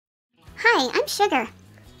Hi, I'm Sugar.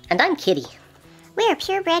 And I'm Kitty. We are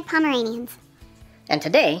purebred Pomeranians. And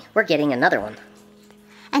today, we're getting another one.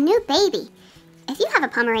 A new baby. If you have a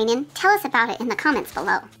Pomeranian, tell us about it in the comments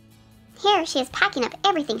below. Here, she is packing up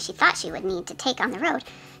everything she thought she would need to take on the road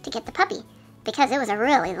to get the puppy, because it was a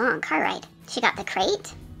really long car ride. She got the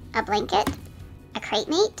crate, a blanket, a crate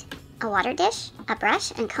mate, a water dish, a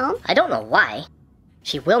brush and comb. I don't know why.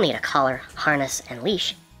 She will need a collar, harness, and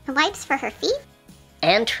leash. And wipes for her feet.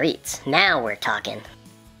 And treats. Now we're talking.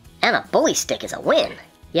 And a bully stick is a win.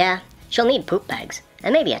 Yeah, she'll need poop bags,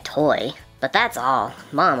 and maybe a toy, but that's all.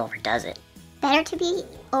 Mom overdoes it. Better to be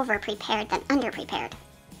over-prepared than under-prepared.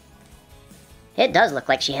 It does look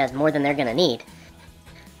like she has more than they're gonna need.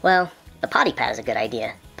 Well, the potty pad is a good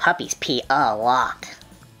idea. Puppies pee a lot.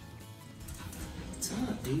 What's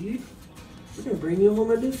up, dude? We're gonna bring you home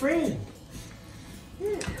a new friend.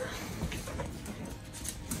 Yeah.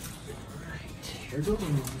 Alright, here goes.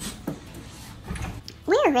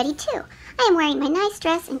 We are ready too. I am wearing my nice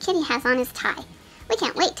dress and Kitty has on his tie. We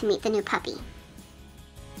can't wait to meet the new puppy.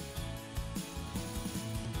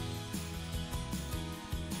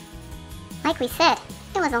 Like we said,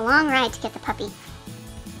 it was a long ride to get the puppy.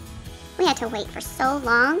 We had to wait for so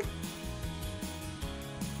long.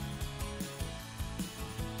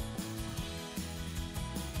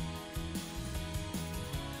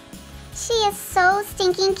 She is so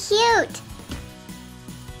stinking cute.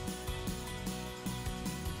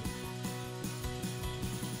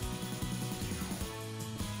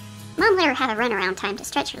 Mom let her have a runaround time to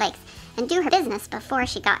stretch her legs and do her business before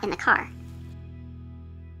she got in the car.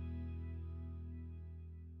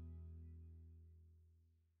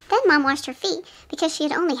 Then Mom washed her feet because she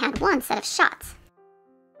had only had one set of shots.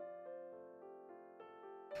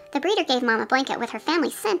 The breeder gave Mom a blanket with her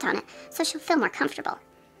family's scent on it so she'll feel more comfortable.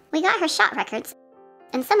 We got her shot records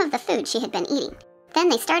and some of the food she had been eating. Then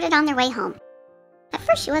they started on their way home. At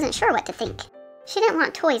first she wasn't sure what to think. She didn't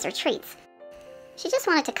want toys or treats. She just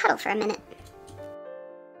wanted to cuddle for a minute.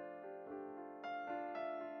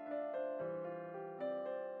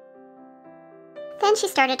 Then she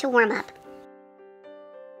started to warm up.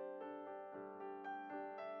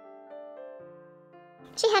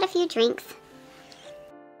 She had a few drinks.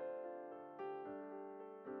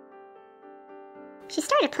 She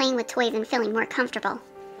started playing with toys and feeling more comfortable.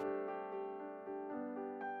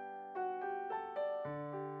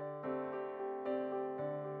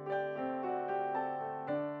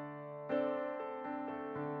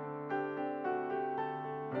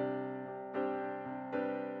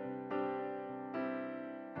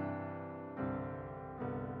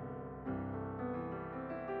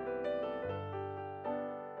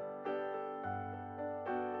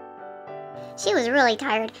 She was really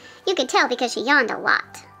tired. You could tell because she yawned a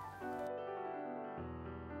lot.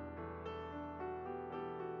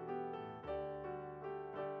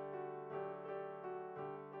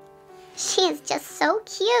 She is just so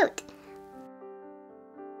cute.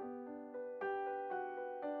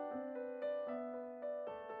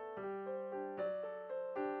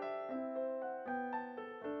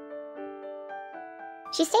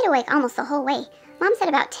 She stayed awake almost the whole way. Mom said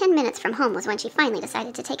about 10 minutes from home was when she finally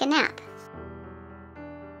decided to take a nap.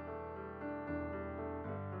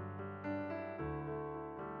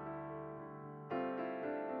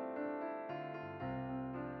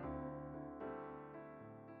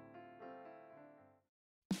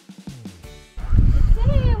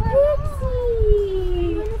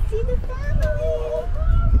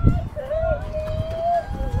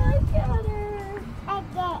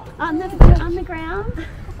 On the ground?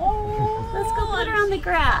 Oh, let's go put her on the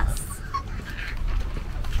grass.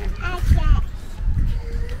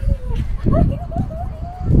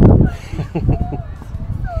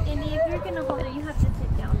 Andy, if you're gonna hold her, you have to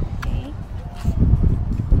sit down, okay?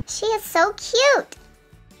 She is so cute.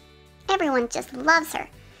 Everyone just loves her,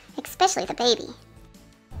 especially the baby.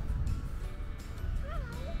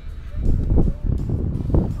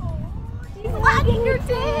 She's wagging her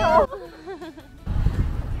tail.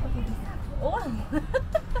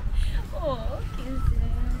 Oh, kisses.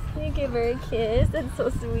 Can you give her a kiss? That's so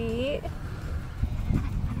sweet.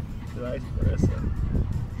 Vice versa.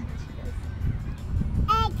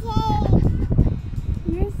 Okay.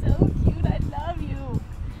 You're so cute. I love you.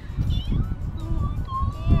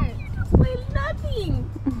 Here, just weigh nothing.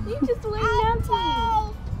 You just weigh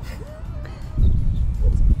nothing.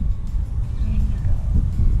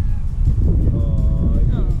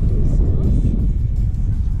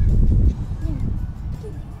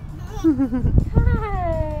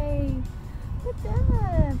 Hi. What's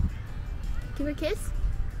up? Give her a kiss.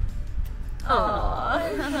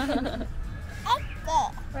 Aww.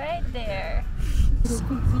 Right there.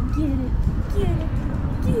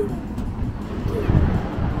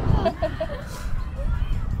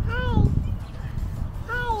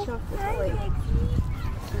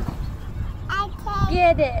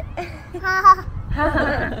 Get it.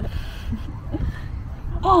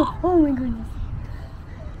 Oh my goodness.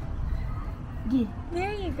 Get it.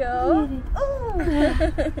 There you go. Oh.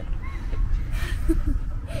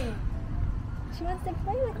 She wants to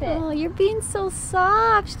play with it. Oh, you're being so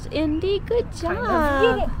soft, Indy. Good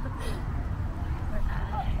job.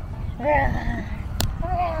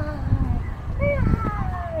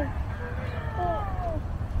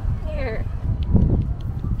 Here.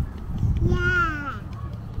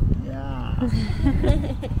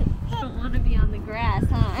 Don't want to be on the grass,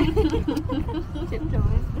 huh?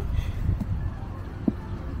 Tiptoeing.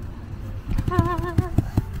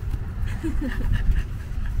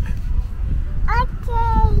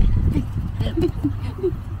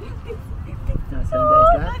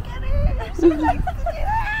 Look at her. She likes to do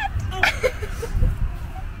that.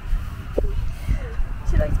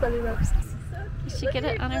 She likes belly rubs. So Did she get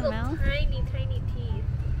it on her mouth? Tiny, tiny teeth.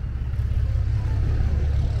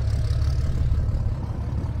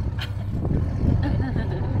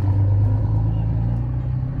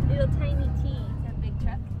 Little tiny teeth. That big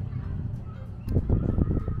truck.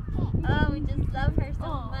 Oh, we just love her so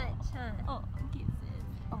much, huh? Oh, kisses.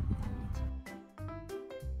 Oh,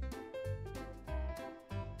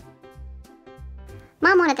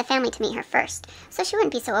 Mom wanted the family to meet her first, so she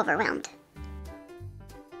wouldn't be so overwhelmed.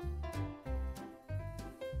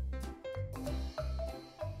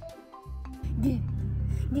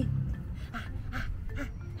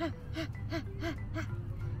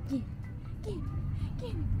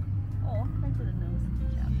 Oh, right to the nose.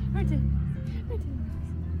 Right to the nose.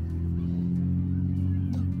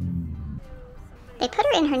 They put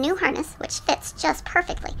her in her new harness, which fits just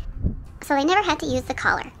perfectly, so they never had to use the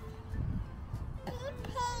collar.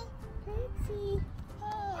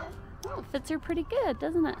 Oh, it fits her pretty good,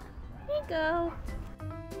 doesn't it? There you go.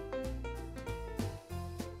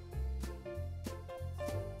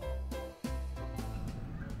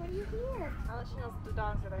 What do you hear? Oh, she knows the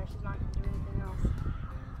dogs are there. She's not going to do anything else.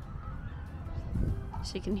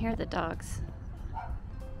 She can hear the dogs.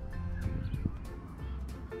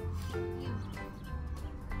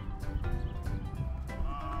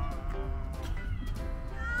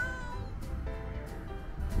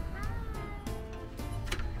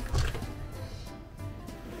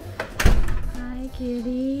 Hi,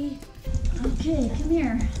 kitty. Okay, come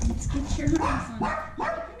here. Let's get your harness on.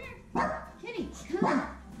 Come here. Kitty, come.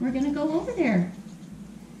 We're gonna go over there.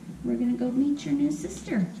 We're gonna go meet your new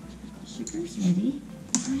sister. Sugar's ready.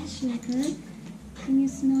 Hi, Sugar. Can you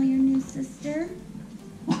smell your new sister?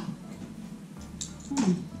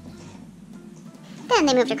 Then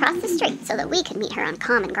they moved across the street so that we could meet her on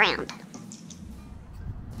common ground.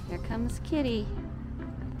 Here comes Kitty.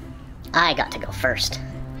 I got to go first.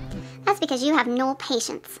 That's because you have no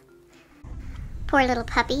patience. Poor little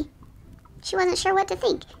puppy. She wasn't sure what to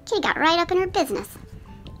think. Kitty got right up in her business.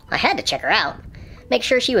 I had to check her out. Make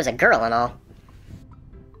sure she was a girl and all.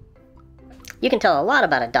 You can tell a lot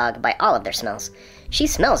about a dog by all of their smells. She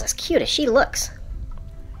smells as cute as she looks.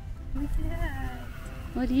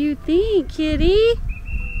 What do you think, Kitty?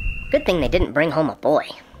 Good thing they didn't bring home a boy.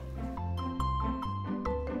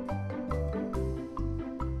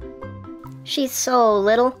 She's so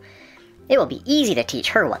little. It will be easy to teach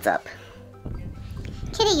her what's up.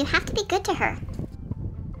 Kitty, you have to be good to her.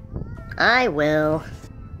 I will.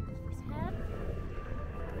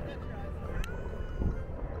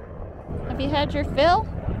 Have you had your fill?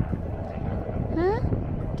 Huh?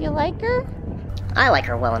 Do you like her? I like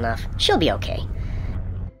her well enough. She'll be okay.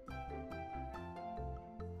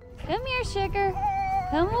 Come here, Sugar.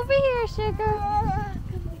 Come over here, Sugar.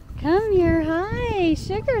 Come here. Hi,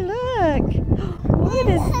 Sugar, look. What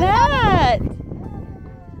is that?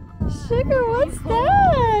 Sugar, what's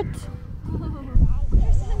that?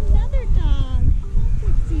 There's another dog.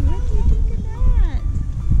 Pixie, what do you think of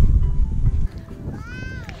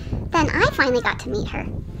that? Then I finally got to meet her.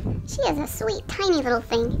 She is a sweet, tiny little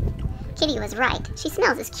thing. Kitty was right. She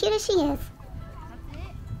smells as cute as she is.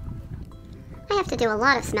 I have to do a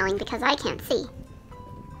lot of smelling because I can't see.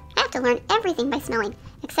 I have to learn everything by smelling,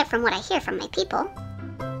 except from what I hear from my people.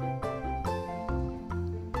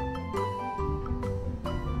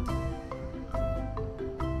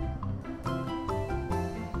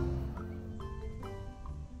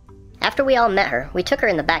 After we all met her, we took her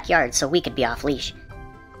in the backyard so we could be off leash.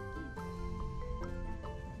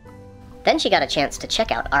 Then she got a chance to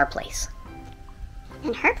check out our place.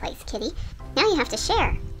 And her place, Kitty. Now you have to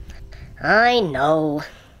share. I know.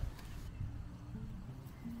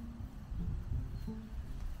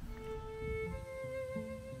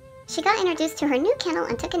 She got introduced to her new kennel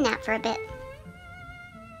and took a nap for a bit.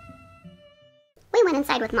 We went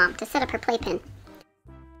inside with Mom to set up her playpen.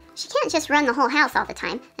 She can't just run the whole house all the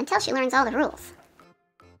time until she learns all the rules.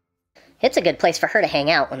 It's a good place for her to hang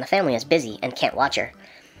out when the family is busy and can't watch her.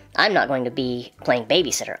 I'm not going to be playing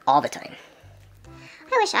babysitter all the time.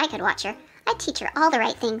 I wish I could watch her. I'd teach her all the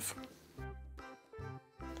right things.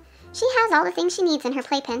 She has all the things she needs in her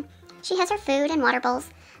playpen. She has her food and water bowls.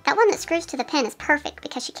 That one that screws to the pen is perfect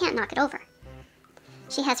because she can't knock it over.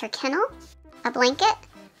 She has her kennel, a blanket,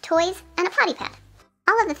 toys, and a potty pad.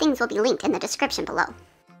 All of the things will be linked in the description below.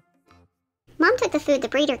 Mom took the food the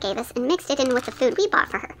breeder gave us and mixed it in with the food we bought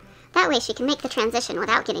for her. That way she can make the transition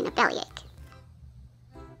without getting a bellyache.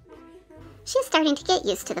 She's starting to get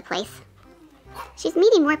used to the place. She's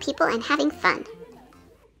meeting more people and having fun.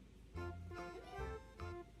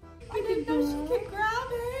 I didn't know she could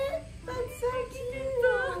grab it. That's so cute.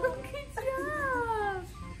 Good job.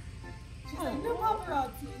 She's like, no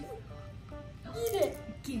paparazzi. Eat it.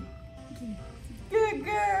 Good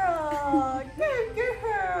girl. Good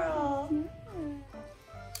girl.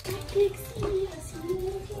 Hi, Pixie. I'll see you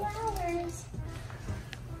in a few hours.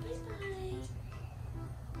 Bye-bye.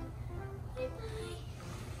 Bye-bye.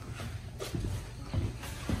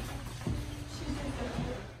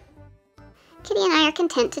 Kitty and I are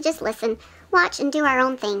content to just listen, watch, and do our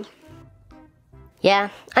own thing. Yeah,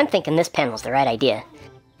 I'm thinking this pen was the right idea.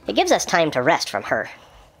 It gives us time to rest from her.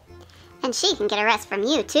 And she can get a rest from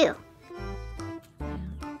you, too.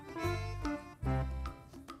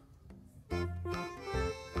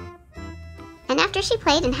 And after she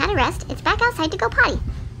played and had a rest, it's back outside to go potty.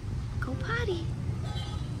 Go potty.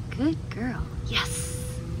 Good girl. Yes.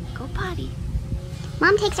 Go potty.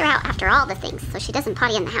 Mom takes her out after all the things, so she doesn't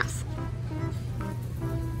potty in the house.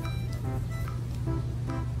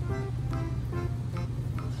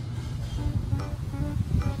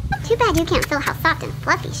 Too bad you can't feel how soft and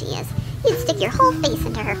fluffy she is. You'd stick your whole face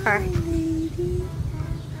into her fur.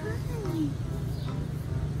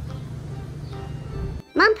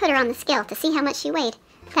 Mom put her on the scale to see how much she weighed.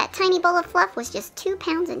 That tiny bowl of fluff was just 2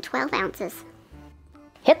 pounds and 12 ounces.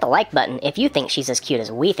 Hit the like button if you think she's as cute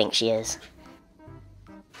as we think she is.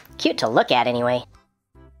 Cute to look at, anyway.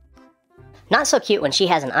 Not so cute when she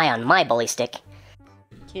has an eye on my bully stick.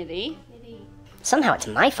 Kitty. Somehow it's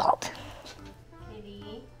my fault.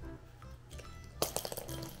 Kitty.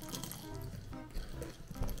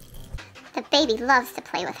 The baby loves to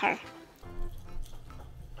play with her.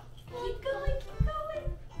 Keep going, keep going.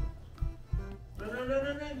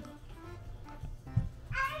 Run.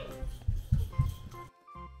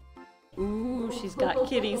 Ooh, she's got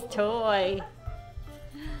Kitty's toy.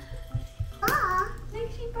 Aw,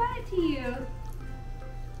 Look, she brought it to you.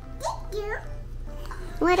 thank you.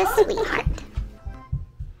 What a sweetheart.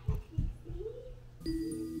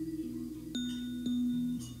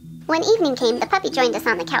 When evening came, the puppy joined us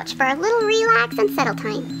on the couch for a little relax and settle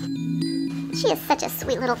time. She is such a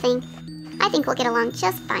sweet little thing. I think we'll get along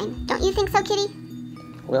just fine. Don't you think so, Kitty?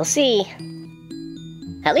 We'll see.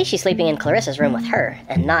 At least she's sleeping in Clarissa's room with her,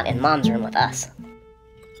 and not in Mom's room with us.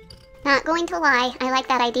 Not going to lie, I like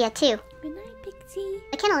that idea too. Good night, Pixie.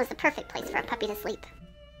 The kennel is the perfect place for a puppy to sleep.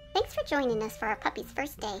 Thanks for joining us for our puppy's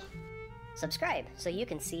first day. Subscribe so you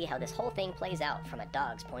can see how this whole thing plays out from a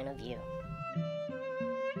dog's point of view.